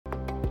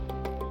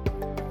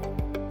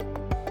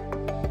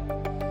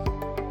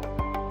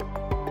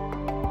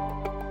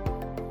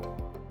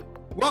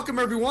Welcome,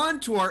 everyone,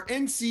 to our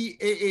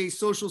NCAA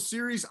social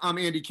series. I'm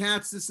Andy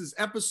Katz. This is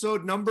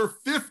episode number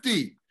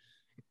 50,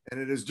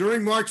 and it is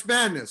during March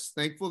Madness.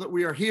 Thankful that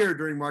we are here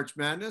during March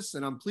Madness,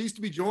 and I'm pleased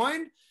to be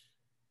joined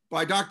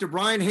by Dr.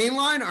 Brian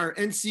Hainline, our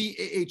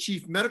NCAA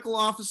Chief Medical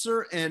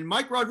Officer, and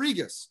Mike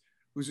Rodriguez,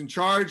 who's in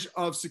charge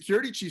of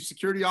security, Chief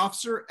Security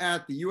Officer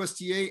at the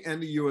USTA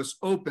and the US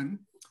Open.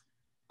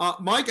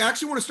 Mike, I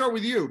actually want to start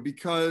with you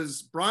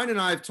because Brian and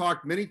I have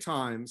talked many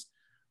times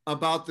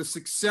about the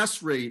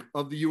success rate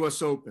of the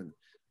US Open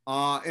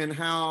and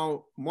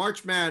how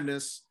March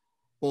Madness,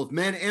 both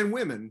men and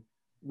women,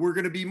 were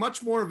going to be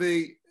much more of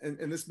a,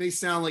 and this may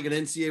sound like an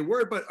NCAA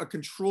word, but a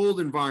controlled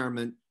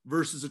environment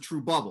versus a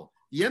true bubble.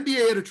 The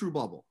NBA had a true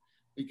bubble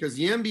because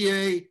the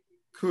NBA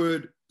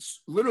could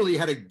literally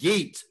had a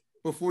gate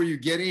before you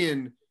get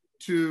in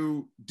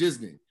to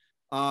Disney.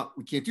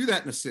 We can't do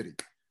that in a city.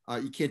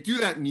 You can't do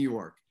that in New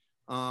York.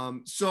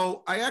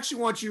 So I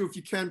actually want you, if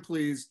you can,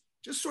 please,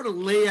 just sort of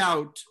lay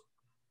out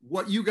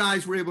what you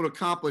guys were able to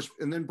accomplish.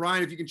 And then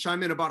Brian, if you can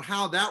chime in about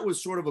how that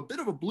was sort of a bit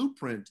of a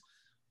blueprint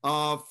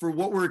for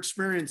what we're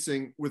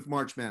experiencing with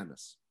March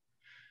Madness.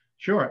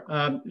 Sure.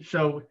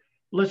 So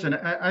listen,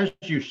 as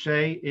you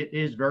say, it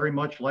is very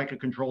much like a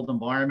controlled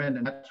environment.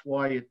 And that's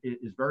why it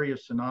is very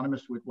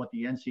synonymous with what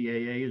the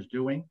NCAA is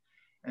doing.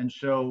 And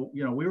so,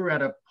 you know, we were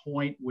at a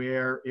point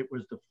where it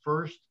was the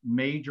first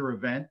major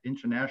event,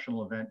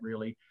 international event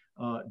really,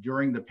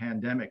 during the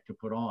pandemic to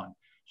put on.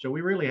 So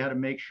we really had to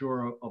make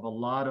sure of a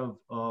lot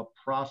of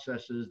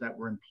processes that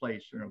were in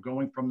place, you know,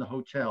 going from the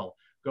hotel,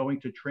 going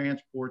to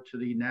transport to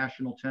the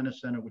National Tennis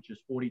Center, which is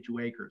 42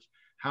 acres.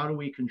 How do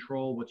we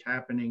control what's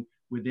happening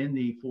within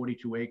the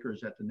 42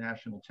 acres at the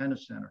National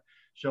Tennis Center?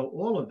 So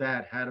all of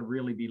that had to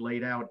really be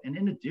laid out. And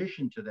in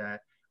addition to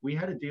that, we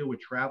had to deal with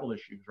travel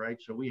issues, right?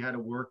 So we had to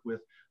work with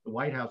the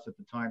White House at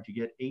the time to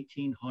get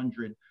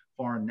 1,800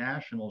 foreign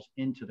nationals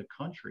into the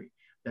country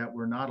that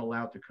were not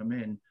allowed to come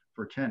in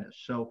for tennis.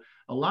 So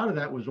a lot of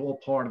that was all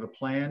part of the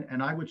plan.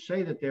 And I would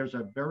say that there's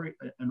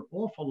an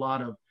awful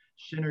lot of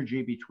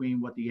synergy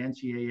between what the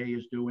NCAA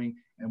is doing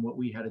and what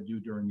we had to do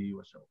during the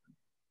US Open.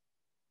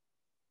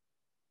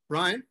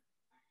 Brian?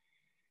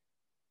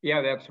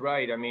 Yeah, that's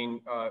right. I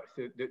mean,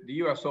 the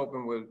US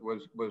Open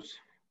was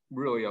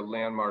really a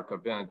landmark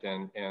event,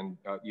 and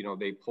you know,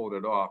 they pulled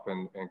it off,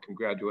 and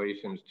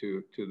congratulations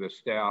to the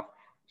staff,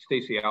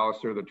 Stacey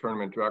Allister, the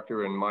tournament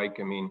director, and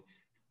Mike. I mean,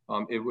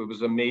 it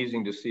was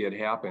amazing to see it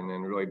happen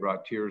and really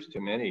brought tears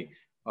to many.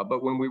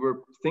 But when we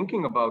were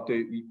thinking about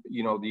the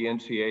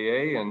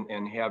NCAA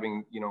and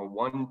having, you know,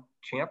 one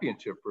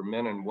championship for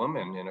men and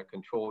women in a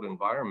controlled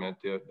environment,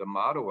 the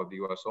motto of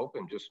the US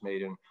Open just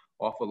made an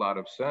awful lot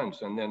of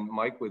sense. And then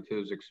Mike, with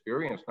his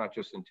experience, not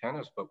just in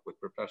tennis, but with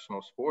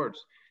professional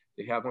sports,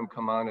 to have him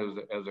come on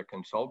as a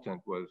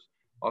consultant was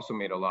also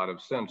made a lot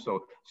of sense.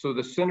 So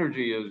the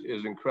synergy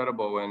is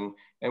incredible.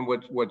 And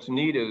what's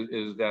neat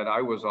is that I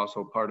was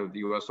also part of the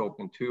US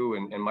Open too.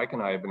 And Mike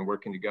and I have been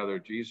working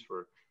together,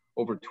 for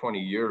over 20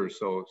 years.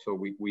 So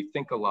we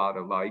think a lot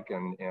alike,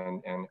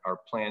 and our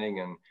planning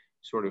and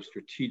sort of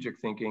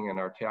strategic thinking and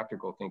our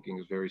tactical thinking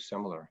is very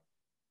similar.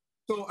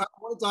 So I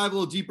want to dive a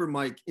little deeper,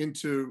 Mike,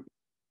 into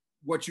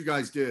what you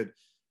guys did.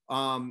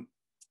 You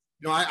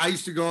know, I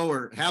used to go,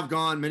 or have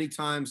gone many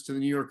times, to the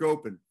New York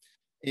Open.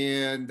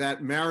 And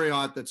that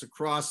Marriott that's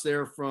across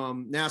there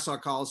from Nassau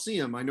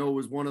Coliseum, I know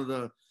was one of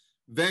the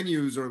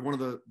venues, or one of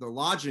the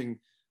lodging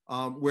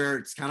where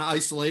it's kind of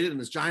isolated in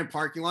this giant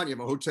parking lot. You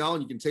have a hotel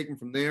and you can take them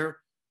from there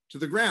to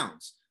the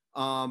grounds.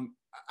 How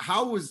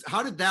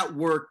did that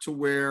work to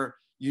where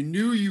you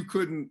knew you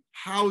couldn't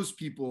house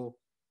people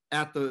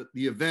at the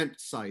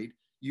event site?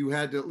 You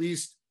had to at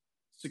least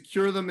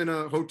secure them in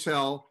a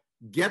hotel,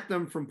 get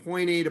them from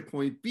point A to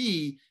point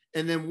B.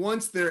 And then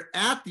once they're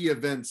at the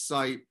event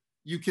site,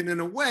 you can, in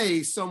a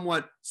way,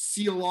 somewhat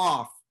seal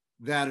off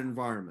that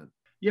environment.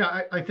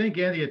 Yeah, I think,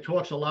 Andy, it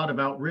talks a lot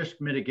about risk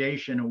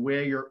mitigation and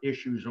where your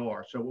issues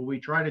are. So what we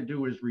try to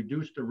do is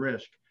reduce the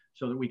risk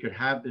so that we could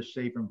have this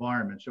safe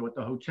environment. So at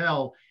the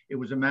hotel, it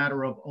was a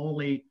matter of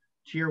only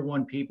tier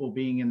 1 people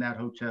being in that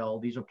hotel.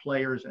 These are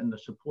players and the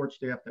support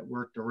staff that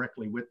work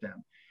directly with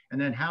them. And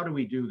then how do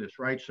we do this,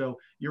 right? So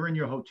you're in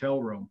your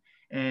hotel room,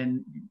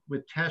 and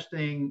with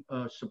testing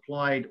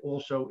supplied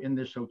also in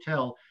this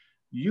hotel,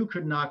 you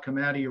could not come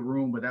out of your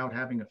room without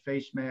having a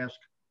face mask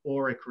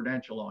or a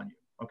credential on you,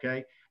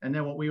 okay? And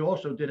then what we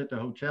also did at the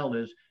hotel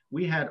is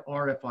we had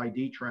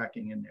RFID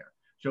tracking in there.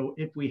 So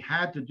if we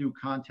had to do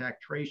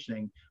contact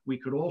tracing, we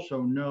could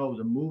also know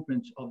the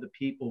movements of the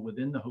people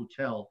within the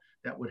hotel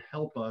that would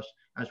help us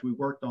as we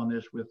worked on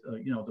this with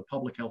the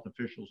public health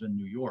officials in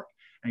New York.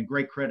 And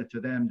great credit to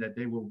them that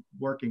they were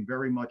working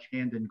very much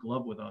hand in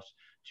glove with us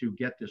to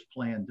get this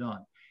plan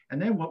done.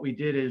 And then what we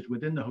did is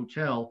within the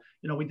hotel,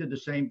 we did the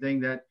same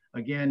thing that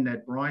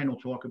Brian will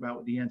talk about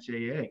with the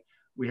NCAA.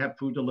 We have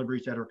food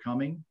deliveries that are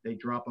coming. They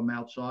drop them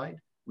outside.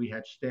 We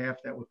had staff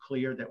that would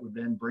clear that would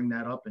then bring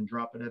that up and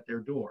drop it at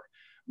their door.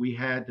 We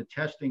had the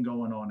testing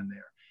going on in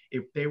there.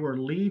 If they were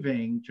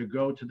leaving to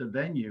go to the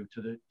venue,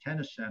 to the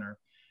tennis center,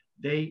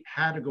 they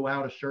had to go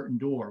out a certain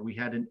door. We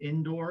had an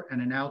indoor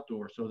and an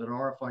outdoor so that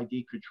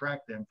RFID could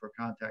track them for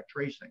contact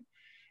tracing.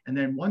 And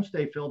then once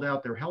they filled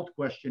out their health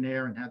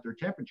questionnaire and had their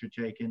temperature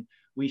taken,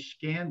 we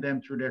scanned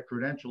them through their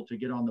credential to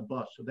get on the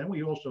bus. So then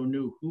we also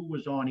knew who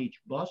was on each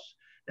bus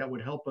that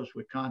would help us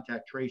with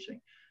contact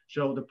tracing.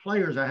 So the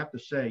players, I have to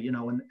say, you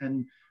know,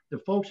 and the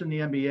folks in the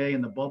NBA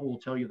and the bubble will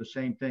tell you the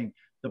same thing.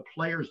 The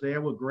players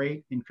there were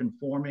great in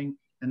conforming,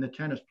 and the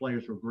tennis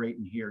players were great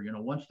in here. You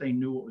know, once they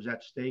knew what was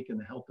at stake and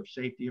the health and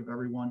safety of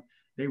everyone,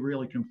 they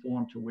really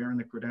conformed to wearing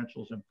the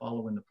credentials and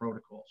following the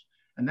protocols.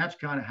 And that's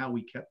kind of how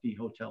we kept the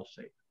hotel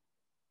safe.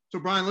 So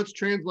Brian, let's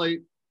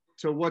translate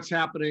to what's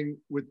happening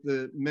with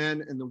the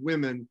men and the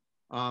women.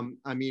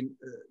 I mean,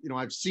 you know,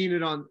 I've seen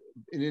it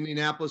in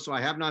Indianapolis, so I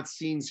have not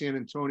seen San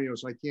Antonio,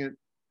 so I can't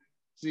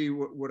see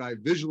what I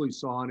visually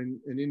saw. And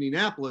in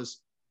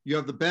Indianapolis, you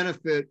have the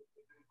benefit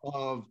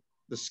of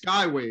the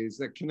skyways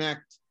that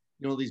connect,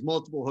 you know, these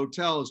multiple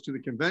hotels to the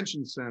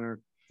convention center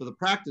for the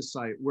practice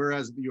site.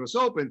 Whereas at the US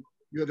Open,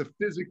 you had to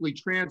physically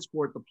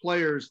transport the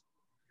players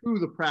to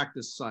the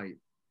practice site,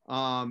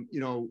 you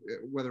know,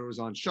 whether it was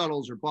on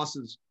shuttles or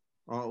buses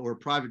or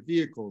private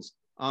vehicles.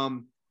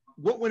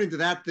 What went into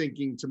that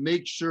thinking to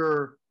make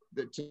sure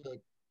that,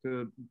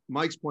 to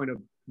Mike's point of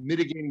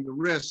mitigating the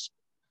risk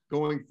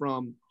going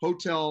from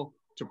hotel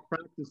to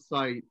practice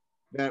site,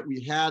 that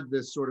we had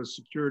this sort of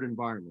secured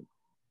environment?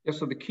 Yeah,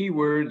 so the key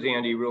words,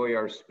 Andy, really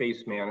are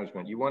space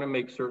management. You want to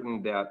make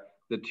certain that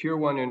the tier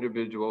one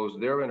individuals,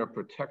 they're in a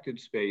protected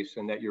space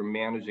and that you're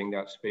managing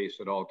that space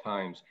at all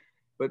times.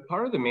 But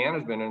part of the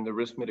management and the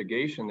risk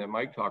mitigation that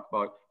Mike talked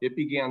about, it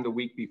began the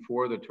week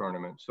before the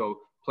tournament. So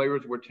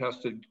players were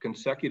tested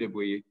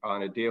consecutively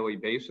on a daily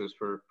basis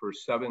for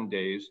 7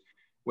 days.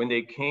 When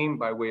they came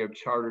by way of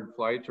chartered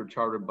flights or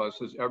chartered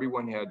buses,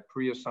 everyone had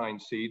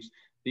pre-assigned seats.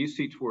 These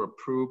seats were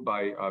approved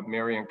by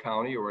Marion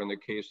County, or in the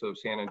case of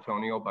San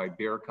Antonio, by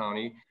Bexar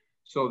County,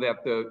 so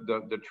that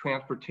the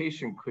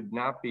transportation could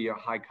not be a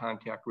high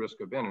contact risk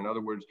event. In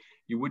other words,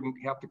 you wouldn't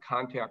have to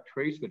contact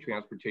trace the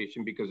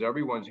transportation because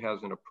everyone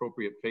has an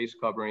appropriate face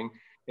covering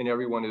and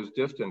everyone is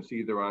distanced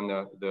either on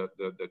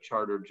the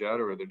charter jet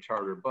or the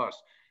charter bus.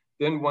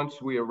 Then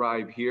once we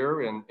arrive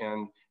here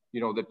and you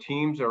know, the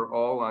teams are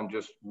all on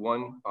just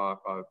one,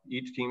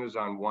 each team is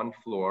on one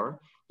floor.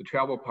 The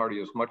travel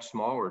party is much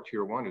smaller.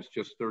 Tier one is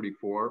just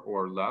 34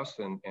 or less,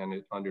 and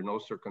it, under no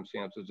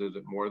circumstances is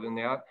it more than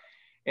that.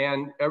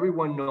 And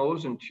everyone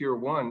knows in tier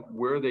one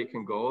where they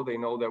can go. They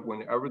know that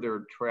whenever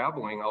they're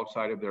traveling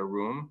outside of their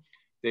room,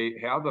 they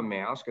have a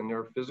mask and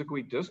they're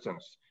physically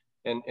distanced.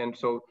 And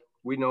so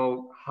we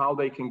know how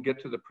they can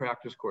get to the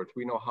practice courts.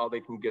 We know how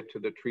they can get to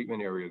the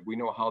treatment areas. We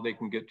know how they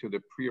can get to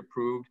the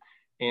pre-approved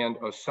and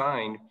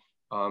assigned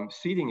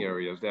seating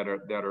areas that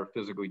are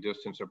physically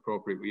distanced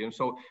appropriately. And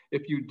so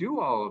if you do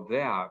all of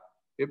that,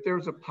 if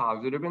there's a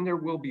positive, and there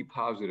will be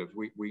positives,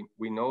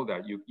 we know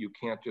that you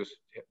can't just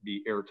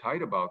be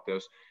airtight about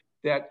this,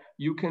 that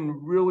you can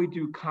really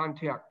do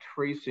contact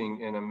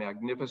tracing in a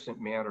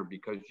magnificent manner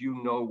because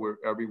you know where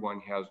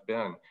everyone has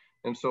been.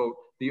 And so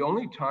the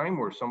only time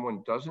where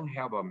someone doesn't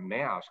have a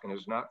mask and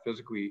is not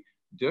physically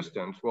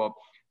distanced, well,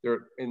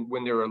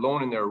 when they're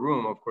alone in their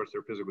room, of course,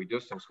 they're physically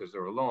distanced because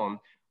they're alone.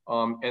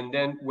 And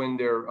then when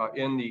they're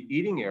in the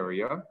eating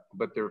area,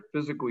 but they're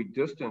physically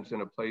distanced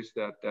in a place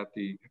that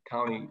the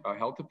county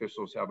health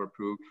officials have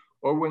approved,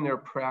 or when they're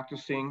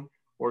practicing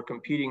or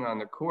competing on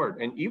the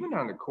court, and even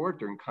on the court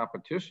during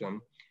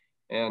competition.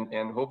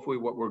 And hopefully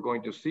what we're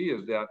going to see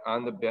is that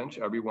on the bench,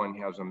 everyone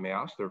has a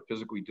mask. They're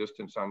physically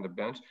distanced on the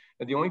bench.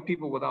 And the only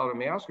people without a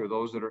mask are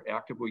those that are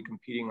actively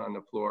competing on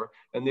the floor,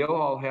 and they'll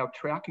all have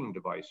tracking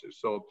devices.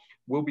 So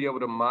we'll be able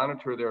to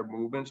monitor their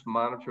movements,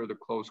 monitor the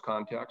close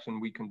contacts, and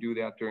we can do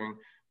that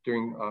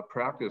during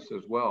practice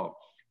as well.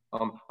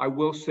 I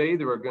will say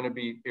there are going to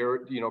be,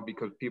 you know,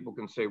 because people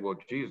can say, well,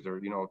 geez,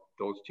 they're, you know,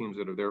 those teams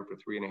that are there for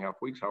 3.5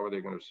 weeks, how are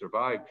they going to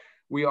survive?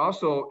 We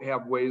also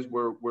have ways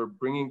where we're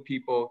bringing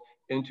people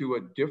into a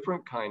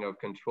different kind of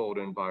controlled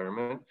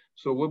environment.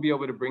 So we'll be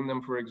able to bring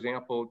them, for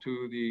example,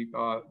 to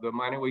the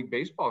minor league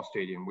baseball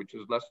stadium, which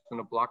is less than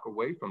a block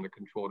away from the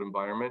controlled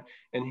environment,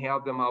 and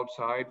have them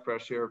outside,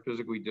 fresh air,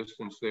 physically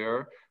distanced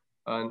there.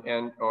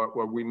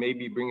 Or we may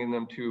be bringing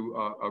them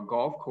to a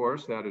golf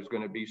course that is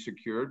going to be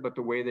secured, but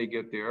the way they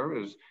get there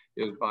is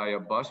by a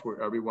bus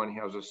where everyone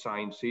has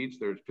assigned seats.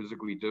 They're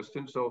physically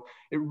distant. So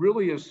it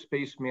really is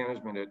space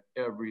management at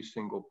every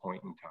single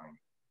point in time.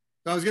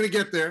 I was going to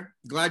get there.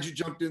 Glad you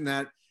jumped in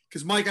that,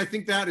 because Mike, I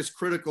think that is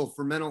critical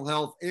for mental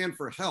health and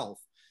for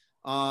health.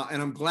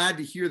 And I'm glad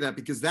to hear that,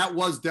 because that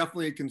was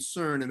definitely a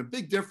concern and a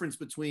big difference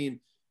between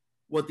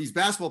what these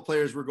basketball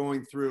players were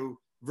going through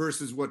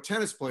versus what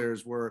tennis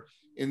players were,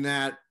 in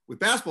that with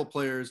basketball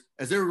players,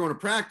 as they were going to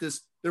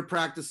practice, they're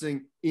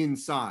practicing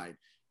inside.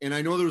 And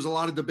I know there was a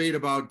lot of debate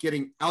about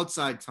getting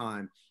outside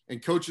time,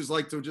 and coaches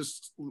like to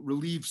just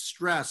relieve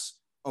stress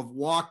of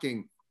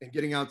walking and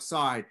getting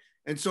outside.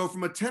 And so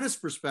from a tennis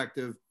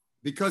perspective,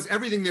 because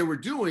everything they were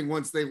doing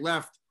once they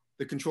left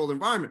the controlled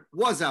environment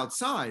was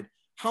outside,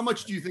 how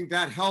much do you think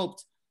that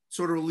helped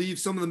sort of relieve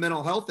some of the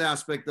mental health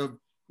aspect of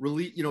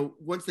really,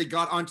 once they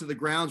got onto the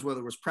grounds, whether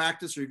it was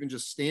practice or even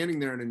just standing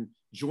there and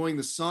enjoying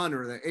the sun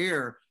or the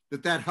air,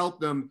 that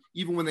helped them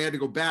even when they had to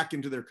go back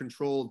into their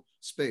controlled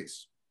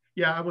space?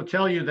 Yeah, I will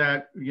tell you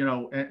that,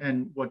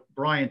 and what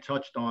Brian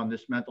touched on,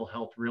 this mental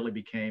health really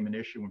became an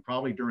issue. And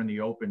probably during the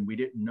Open, we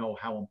didn't know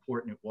how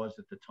important it was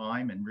at the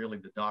time. And really,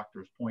 the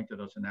doctors pointed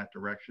us in that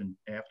direction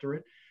after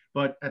it.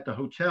 But at the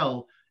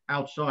hotel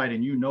outside,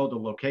 and the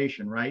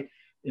location, right?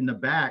 In the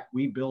back,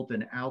 we built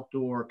an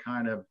outdoor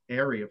kind of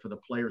area for the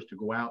players to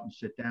go out and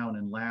sit down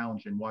and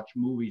lounge and watch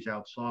movies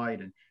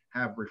outside and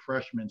have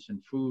refreshments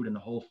and food and the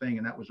whole thing.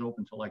 And that was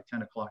open till like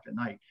 10 o'clock at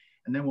night.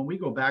 And then when we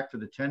go back to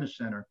the tennis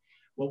center,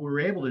 what we were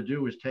able to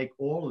do is take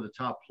all of the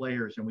top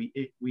players and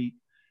we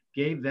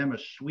gave them a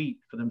suite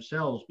for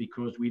themselves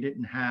because we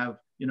didn't have,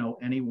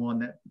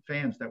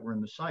 fans that were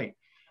in the site.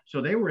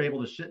 So they were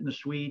able to sit in the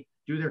suite,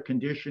 do their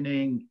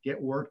conditioning,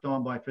 get worked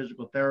on by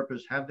physical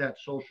therapists, have that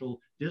social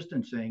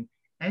distancing,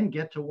 and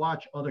get to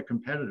watch other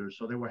competitors.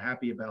 So they were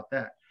happy about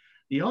that.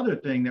 The other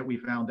thing that we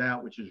found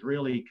out, which is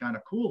really kind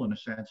of cool in a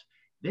sense,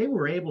 they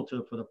were able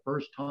to, for the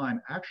first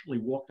time, actually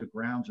walk the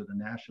grounds of the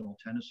National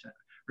Tennis Center.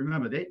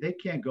 Remember, they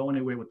can't go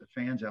anywhere with the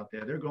fans out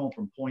there. They're going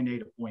from point A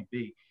to point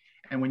B.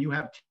 And when you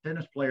have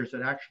tennis players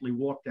that actually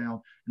walk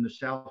down in the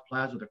South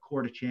Plaza, the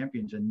Court of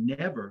Champions, and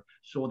never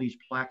saw these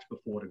plaques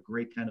before, the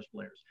great tennis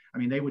players, I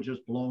mean, they were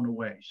just blown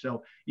away.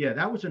 So, yeah,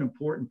 that was an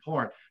important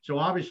part. So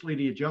obviously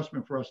the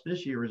adjustment for us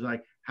this year is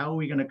like, how are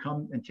we going to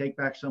come and take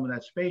back some of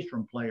that space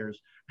from players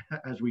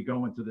as we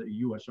go into the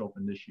U.S.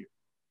 Open this year?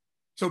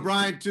 So,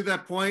 Brian, to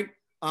that point,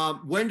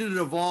 when did it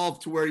evolve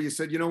to where you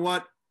said, you know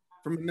what,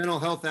 from a mental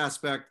health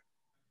aspect,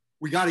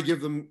 we got to give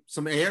them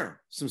some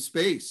air, some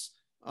space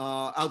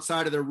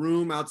outside of their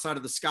room, outside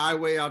of the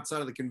Skyway,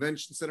 outside of the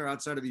convention center,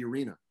 outside of the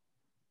arena?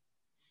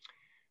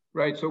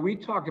 Right. So we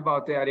talked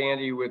about that,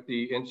 Andy, with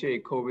the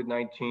NCAA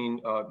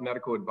COVID-19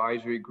 medical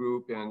advisory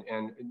group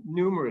and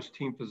numerous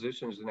team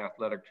physicians and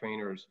athletic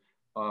trainers.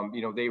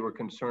 They were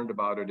concerned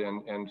about it.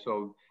 And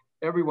so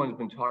everyone's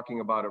been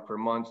talking about it for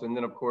months. And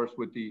then, of course,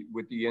 with the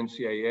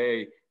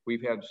NCAA,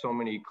 we've had so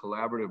many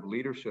collaborative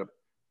leadership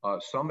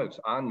summits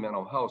on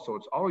mental health. So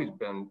it's always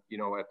been,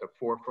 at the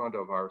forefront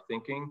of our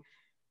thinking.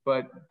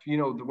 But,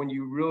 when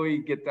you really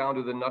get down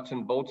to the nuts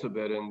and bolts of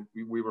it, and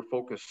we were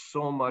focused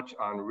so much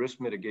on risk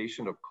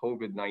mitigation of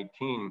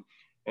COVID-19,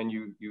 and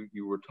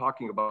you were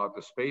talking about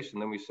the space,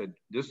 and then we said,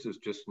 this is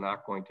just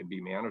not going to be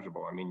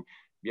manageable. I mean,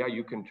 yeah,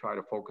 you can try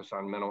to focus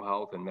on mental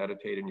health and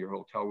meditate in your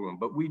hotel room,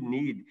 but we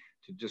need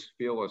to just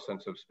feel a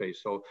sense of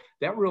space. So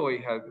that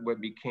really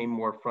what became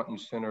more front and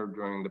center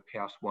during the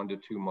past 1 to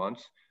 2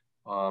 months.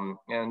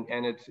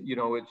 And it's,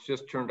 it's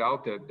just turned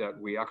out that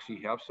we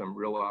actually have some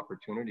real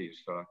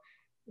opportunities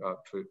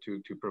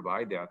to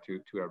provide that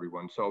to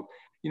everyone. So,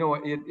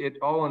 it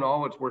all in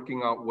all, it's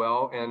working out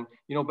well. And,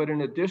 but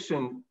in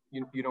addition,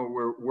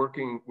 we're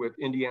working with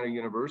Indiana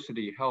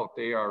University Health.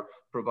 They are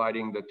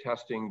providing the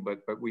testing, but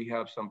we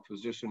have some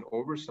physician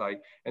oversight.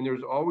 And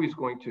there's always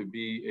going to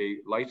be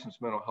a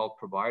licensed mental health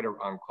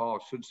provider on call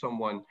should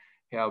someone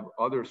have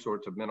other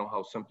sorts of mental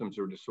health symptoms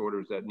or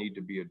disorders that need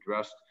to be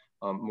addressed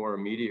more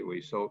immediately.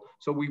 So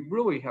we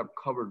really have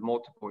covered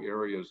multiple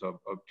areas of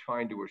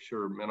trying to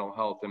assure mental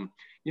health. And,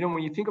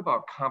 when you think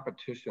about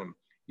competition,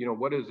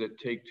 what does it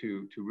take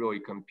to really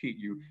compete?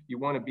 You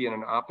want to be in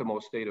an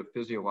optimal state of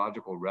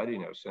physiological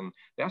readiness. And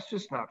that's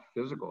just not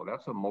physical.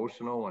 That's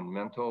emotional and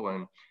mental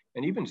and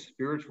even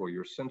spiritual,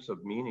 your sense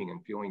of meaning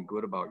and feeling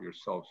good about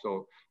yourself.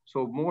 So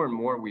more and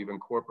more we've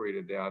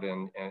incorporated that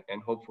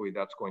and hopefully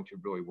that's going to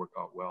really work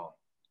out well.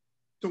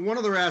 So one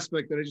other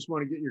aspect that I just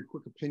want to get your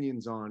quick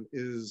opinions on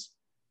is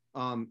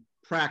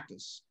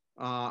practice.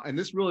 And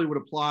this really would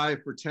apply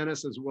for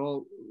tennis as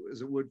well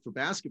as it would for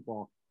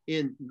basketball.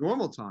 In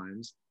normal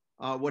times,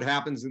 what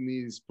happens in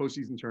these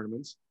postseason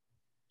tournaments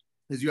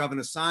is you have an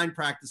assigned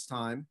practice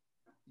time,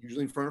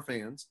 usually in front of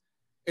fans.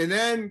 And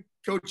then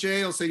Coach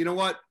A will say, you know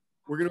what,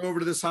 we're going to go over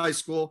to this high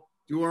school,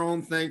 do our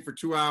own thing for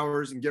 2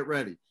 hours and get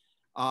ready.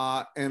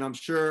 And I'm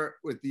sure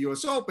with the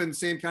US Open,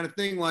 same kind of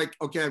thing, like,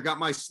 okay, I've got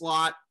my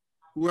slot,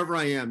 whoever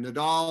I am,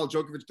 Nadal,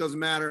 Djokovic, doesn't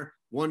matter,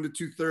 1 to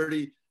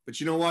 2:30. But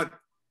you know what?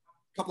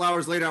 A couple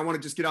hours later, I want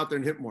to just get out there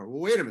and hit more. Well,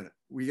 wait a minute.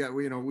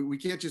 We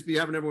can't just be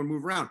having everyone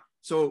move around.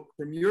 So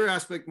from your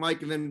aspect,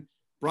 Mike, and then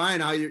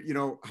Brian,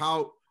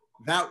 how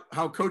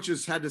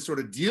coaches had to sort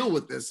of deal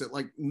with this, that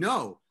like,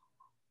 no,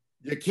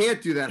 you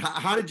can't do that.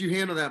 How did you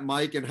handle that,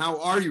 Mike? And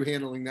how are you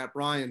handling that,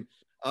 Brian?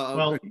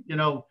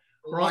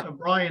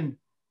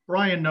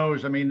 Brian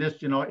knows, I mean,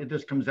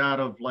 this comes out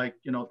of like,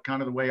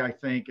 kind of the way I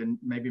think and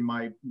maybe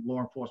my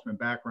law enforcement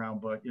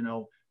background, but,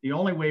 the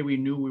only way we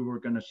knew we were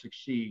going to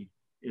succeed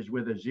is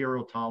with a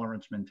zero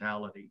tolerance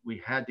mentality.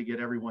 We had to get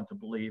everyone to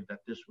believe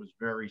that this was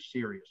very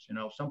serious.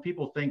 Some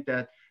people think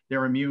that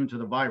they're immune to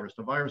the virus.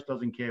 The virus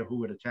doesn't care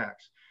who it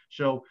attacks.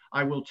 So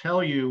I will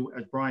tell you,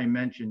 as Brian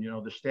mentioned,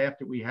 the staff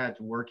that we had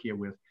to work here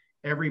with,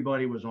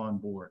 everybody was on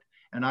board.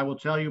 And I will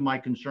tell you, my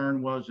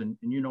concern was, and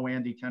you know,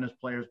 Andy, tennis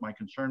players, my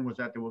concern was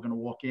that they were going to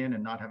walk in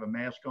and not have a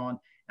mask on,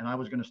 and I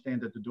was going to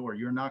stand at the door.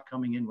 You're not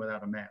coming in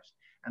without a mask.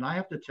 And I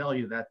have to tell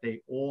you that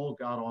they all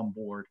got on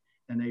board,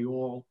 and they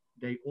all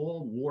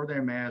wore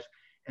their mask,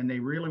 and they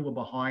really were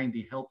behind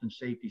the health and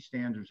safety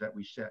standards that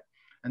we set.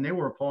 And they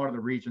were a part of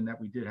the reason that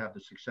we did have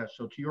the success.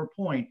 So to your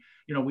point,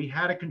 you know, we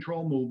had to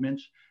control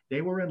movements.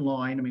 They were in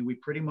line. I mean, we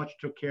pretty much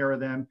took care of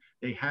them.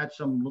 They had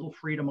some little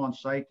freedom on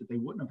site that they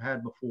wouldn't have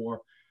had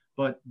before,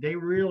 but they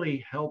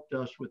really helped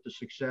us with the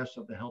success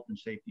of the health and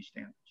safety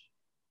standards.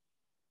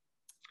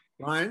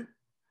 Ryan?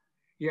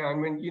 Yeah, I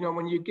mean, you know,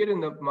 when you get in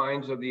the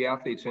minds of the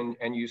athletes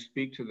and you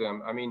speak to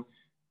them, I mean,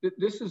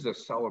 this is a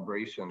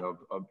celebration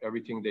of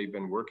everything they've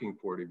been working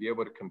for, to be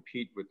able to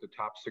compete with the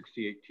top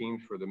 68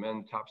 teams for the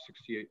men, top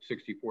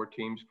 64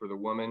 teams for the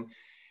women.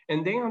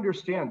 And they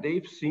understand,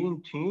 they've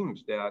seen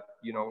teams that,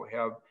 you know,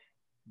 have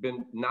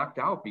been knocked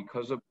out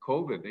because of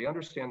COVID. They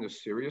understand the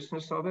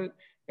seriousness of it,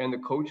 and the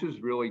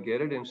coaches really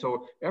get it. And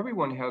so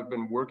everyone has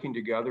been working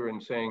together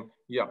and saying,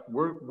 yeah,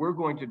 we're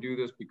going to do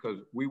this because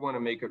we want to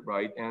make it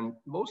right. And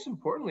most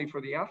importantly for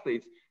the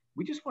athletes,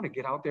 we just want to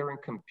get out there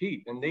and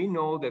compete. And they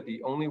know that the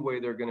only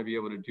way they're going to be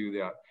able to do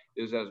that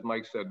is, as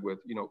Mike said, with,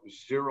 you know,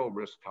 zero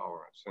risk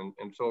tolerance.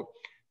 And so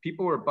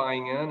people are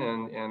buying in,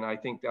 and I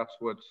think that's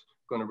what's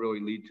going to really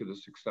lead to the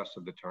success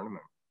of the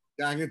tournament.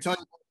 Yeah, I'm going to tell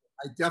you,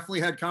 I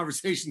definitely had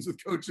conversations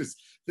with coaches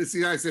this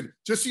year. I said,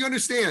 just so you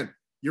understand,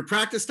 your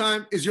practice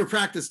time is your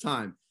practice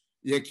time.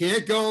 You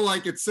can't go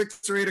like at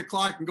 6 or 8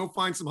 o'clock and go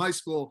find some high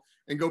school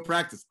and go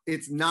practice.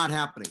 It's not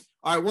happening.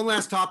 All right, one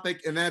last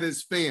topic, and that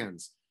is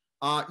fans.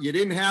 You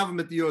didn't have them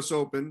at the US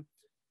Open.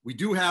 We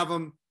do have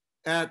them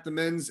at the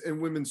men's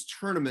and women's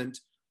tournament.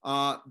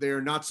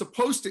 They're not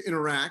supposed to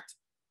interact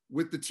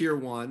with the tier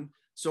one.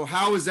 So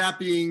how is that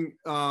being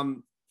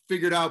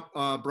figured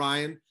out,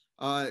 Brian,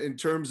 in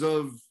terms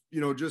of, you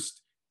know,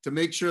 just to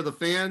make sure the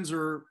fans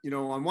are, you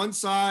know, on one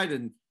side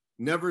and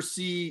never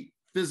see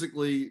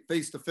physically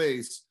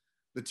face-to-face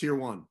the tier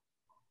one?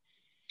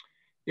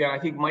 Yeah, I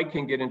think Mike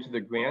can get into the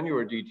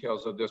granular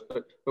details of this,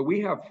 but we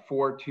have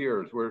 4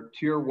 tiers, where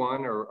tier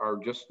one are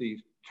just the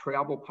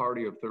travel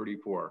party of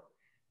 34.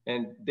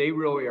 And they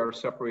really are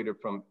separated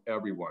from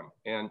everyone.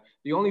 And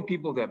the only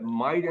people that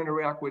might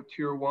interact with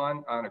tier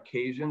one on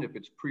occasion, if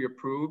it's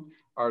pre-approved,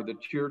 are the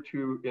tier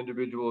 2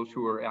 individuals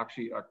who are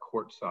actually at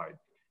courtside.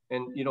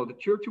 And, you know, the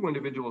tier 2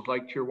 individuals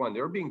like tier 1,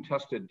 they're being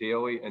tested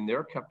daily, and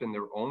they're kept in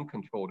their own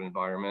controlled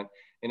environment.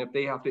 And if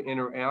they have to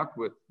interact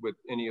with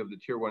any of the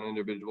tier 1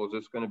 individuals,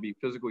 it's going to be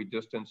physically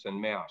distanced and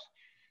masked.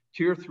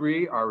 Tier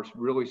 3 are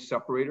really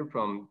separated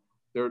from,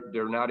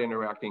 they're not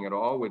interacting at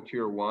all with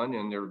tier 1,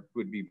 and there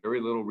would be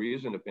very little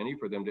reason, if any,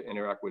 for them to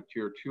interact with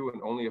tier 2,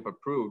 and only if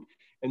approved.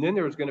 And then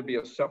there's going to be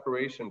a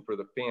separation for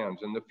the fans.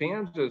 And the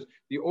fans is,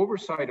 the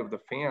oversight of the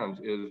fans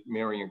is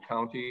Marion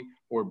County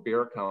or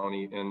Bexar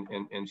County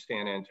in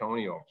San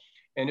Antonio.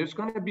 And it's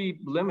going to be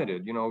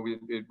limited. You know,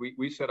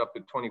 we set up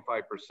at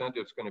 25%.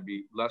 It's going to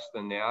be less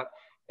than that.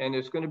 And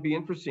it's going to be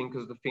interesting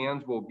because the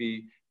fans will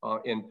be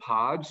in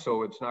pods.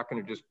 So it's not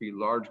going to just be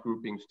large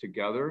groupings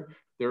together.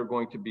 They're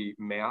going to be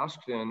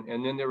masked,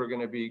 and then there are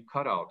going to be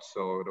cutouts.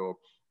 So it'll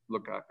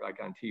look like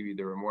on TV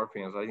there are more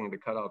fans. I think the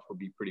cutouts will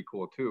be pretty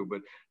cool too.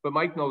 But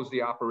Mike knows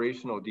the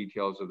operational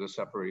details of the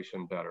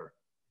separation better.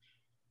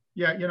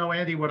 Yeah, you know,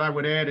 Andy, what I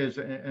would add is,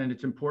 and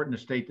it's important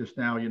to state this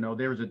now, you know,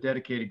 there's a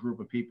dedicated group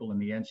of people in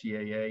the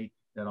NCAA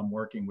that I'm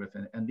working with,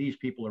 and these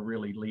people are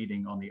really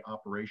leading on the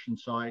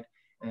operations side,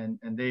 and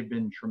they've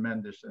been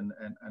tremendous. And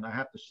I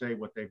have to say,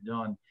 what they've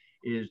done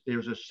is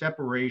there's a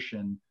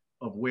separation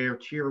of where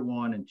tier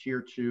 1 and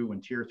tier 2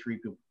 and tier 3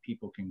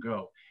 people can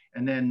go.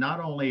 And then not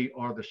only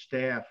are the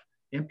staff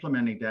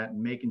implementing that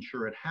and making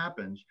sure it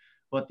happens,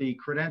 but the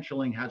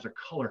credentialing has a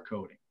color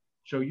coding.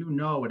 So you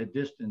know at a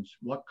distance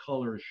what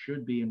colors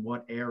should be in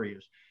what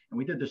areas. And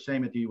we did the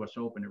same at the US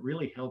Open. It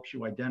really helps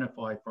you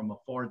identify from a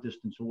far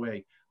distance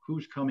away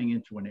who's coming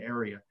into an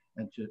area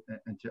and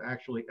to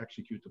actually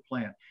execute the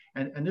plan.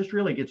 And this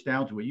really gets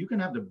down to it. You can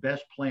have the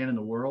best plan in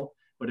the world,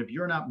 but if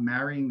you're not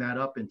marrying that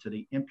up into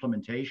the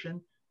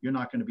implementation, you're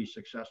not going to be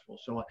successful.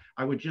 So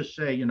I would just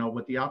say, you know,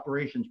 what the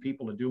operations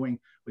people are doing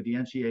with the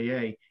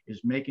NCAA is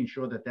making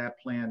sure that that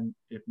plan,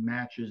 it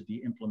matches the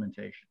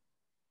implementation.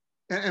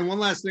 And one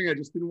last thing,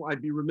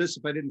 I'd be remiss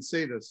if I didn't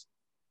say this.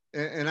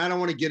 And I don't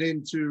want to get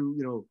into,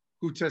 you know,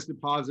 who tested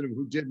positive,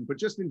 who didn't, but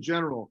just in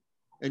general.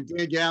 And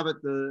Dan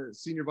Gavitt, the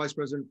senior vice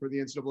president for the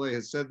NCAA,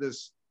 has said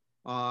this,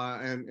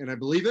 and I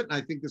believe it. And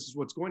I think this is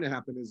what's going to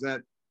happen, is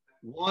that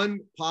one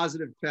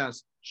positive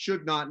test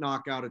should not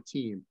knock out a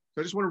team. So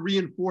I just want to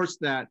reinforce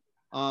that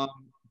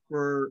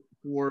for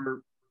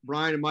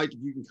Brian and Mike, if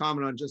you can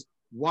comment on just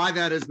why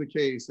that is the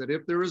case, that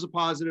if there is a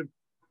positive,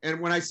 and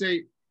when I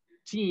say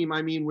team,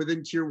 I mean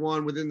within tier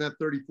 1, within that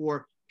 34,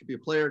 it could be a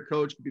player,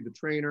 coach, could be the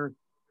trainer,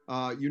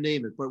 you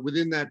name it, but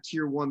within that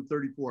tier 1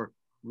 34,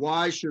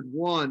 why should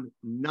one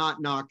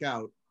not knock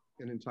out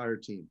an entire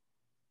team?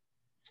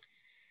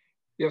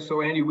 Yeah,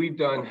 so Andy, we've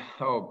done,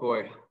 oh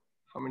boy,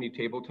 how many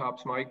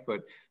tabletops, Mike?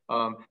 But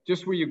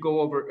just where you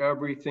go over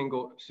every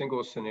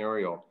single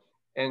scenario.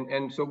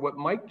 And so what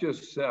Mike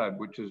just said,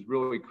 which is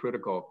really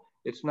critical,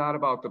 it's not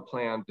about the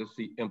plan, it's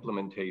the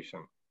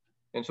implementation.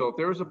 And so if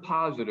there's a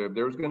positive,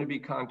 there's going to be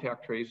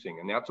contact tracing,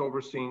 and that's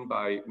overseen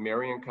by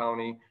Marion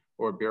County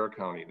or Bexar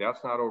County.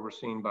 That's not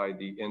overseen by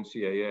the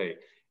NCAA.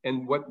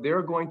 And what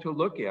they're going to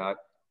look at,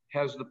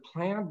 has the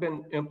plan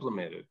been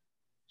implemented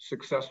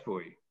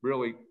successfully,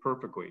 really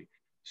perfectly?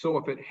 So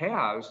if it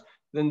has,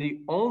 then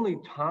the only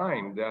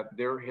time that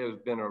there has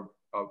been a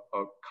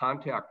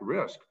contact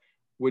risk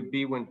would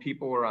be when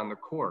people are on the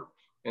court.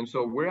 And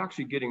so we're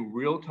actually getting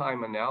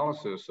real-time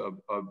analysis of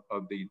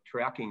the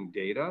tracking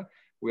data.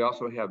 We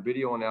also have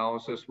video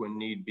analysis when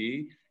need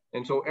be.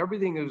 And so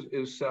everything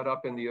is set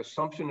up, and the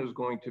assumption is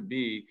going to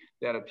be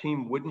that a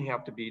team wouldn't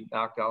have to be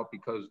knocked out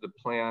because the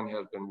plan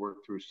has been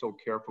worked through so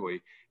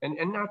carefully. And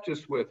not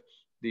just with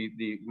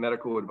the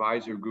medical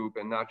advisory group,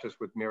 and not just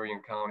with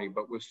Marion County,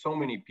 but with so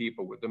many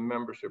people, with the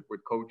membership,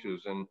 with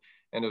coaches, and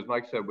as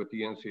Mike said, with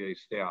the NCAA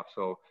staff.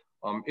 So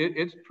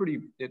it's pretty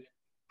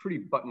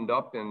buttoned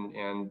up,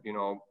 and you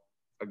know,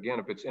 again,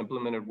 if it's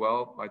implemented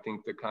well, I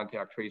think the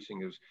contact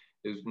tracing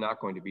is not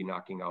going to be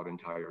knocking out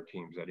entire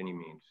teams at any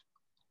means.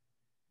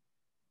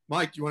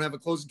 Mike, do you want to have a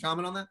closing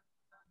comment on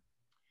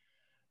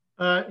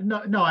that?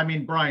 No, I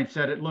mean, Brian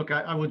said it. Look,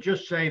 I will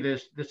just say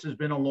this has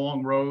been a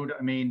long road.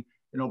 I mean,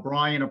 you know,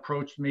 Brian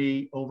approached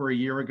me over a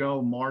year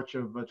ago, March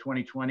of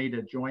 2020,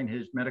 to join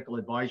his medical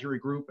advisory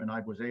group, and I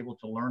was able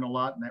to learn a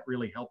lot, and that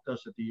really helped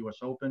us at the US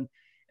Open,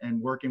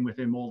 and working with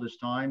him all this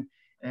time.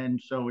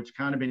 And so it's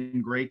kind of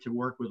been great to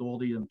work with all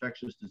the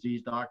infectious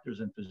disease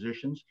doctors and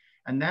physicians.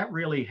 And that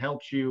really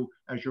helps you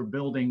as you're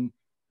building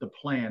the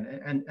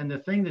plan. And the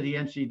thing that the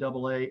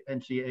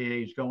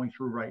NCAA is going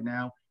through right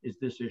now is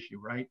this issue,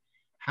 right?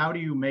 How do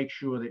you make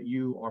sure that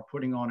you are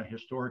putting on a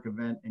historic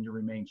event and you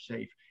remain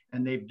safe?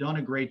 And they've done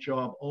a great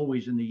job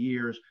always in the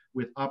years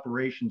with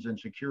operations and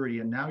security.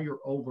 And now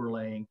you're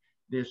overlaying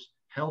this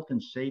health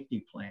and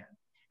safety plan.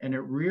 And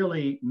it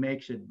really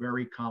makes it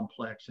very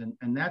complex.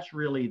 And that's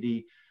really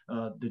the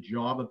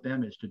job of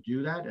them, is to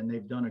do that. And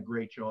they've done a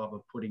great job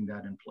of putting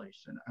that in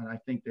place. And I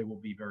think they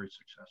will be very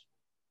successful.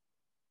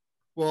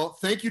 Well,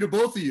 thank you to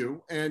both of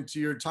you and to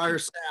your entire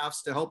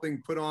staffs to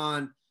helping put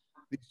on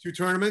these two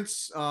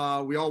tournaments.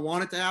 We all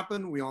want it to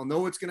happen. We all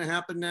know it's going to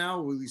happen now.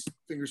 At least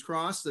fingers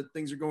crossed that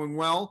things are going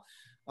well.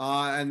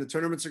 And the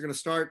tournaments are going to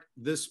start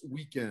this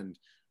weekend.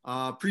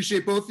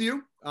 Appreciate both of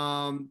you.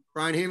 Brian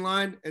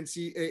Hainline,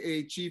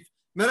 NCAA Chief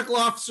Medical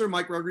Officer,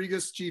 Mike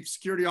Rodriguez, Chief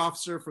Security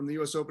Officer from the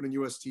US Open and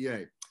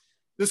USTA.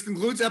 This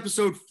concludes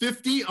episode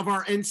 50 of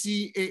our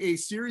NCAA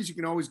series. You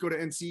can always go to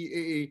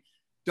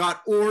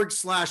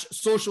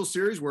ncaa.org/social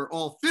series, where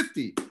all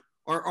 50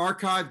 are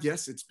archived.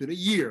 Yes, it's been a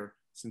year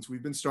since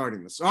we've been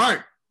starting this. All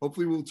right.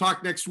 Hopefully we'll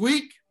talk next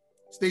week.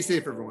 Stay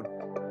safe, everyone.